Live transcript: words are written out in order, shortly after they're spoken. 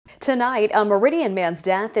Tonight, a Meridian man's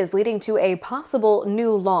death is leading to a possible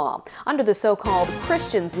new law. Under the so-called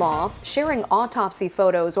Christian's law, sharing autopsy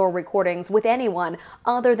photos or recordings with anyone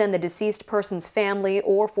other than the deceased person's family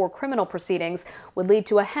or for criminal proceedings would lead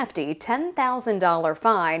to a hefty $10,000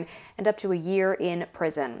 fine and up to a year in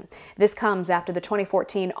prison. This comes after the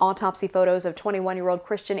 2014 autopsy photos of 21-year-old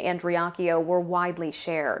Christian Andriacchio were widely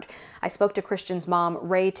shared. I spoke to Christian's mom,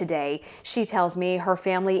 Ray, today. She tells me her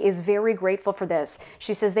family is very grateful for this.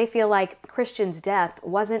 She says they feel like Christian's death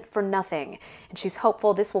wasn't for nothing, and she's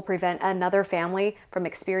hopeful this will prevent another family from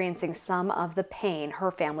experiencing some of the pain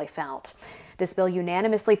her family felt. This bill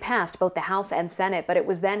unanimously passed both the House and Senate, but it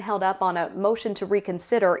was then held up on a motion to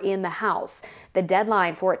reconsider in the House. The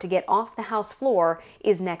deadline for it to get off the House floor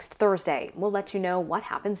is next Thursday. We'll let you know what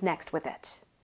happens next with it.